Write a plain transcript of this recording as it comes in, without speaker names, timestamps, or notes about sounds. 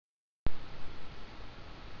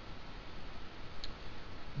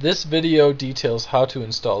This video details how to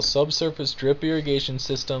install subsurface drip irrigation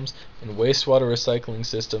systems and wastewater recycling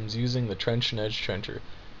systems using the Trenchnedge trencher.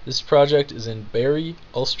 This project is in Barrie,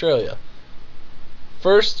 Australia.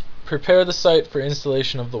 First, prepare the site for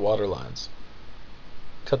installation of the water lines.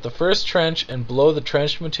 Cut the first trench and blow the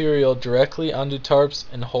trenched material directly onto tarps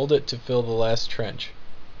and hold it to fill the last trench.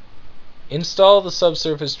 Install the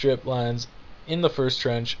subsurface drip lines in the first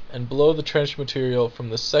trench and blow the trenched material from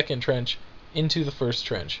the second trench into the first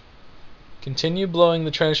trench. Continue blowing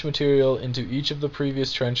the trenched material into each of the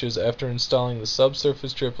previous trenches after installing the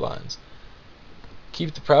subsurface drip lines.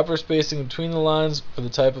 Keep the proper spacing between the lines for the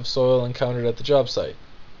type of soil encountered at the job site.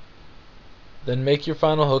 Then make your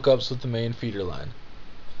final hookups with the main feeder line.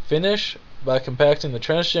 Finish by compacting the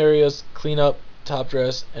trenched areas, clean up, top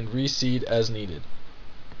dress, and reseed as needed.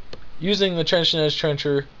 Using the Trenchnedge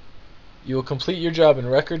trencher, you will complete your job in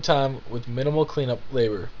record time with minimal cleanup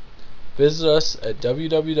labor. Visit us at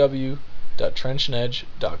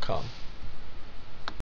www.Trenchnedge.com.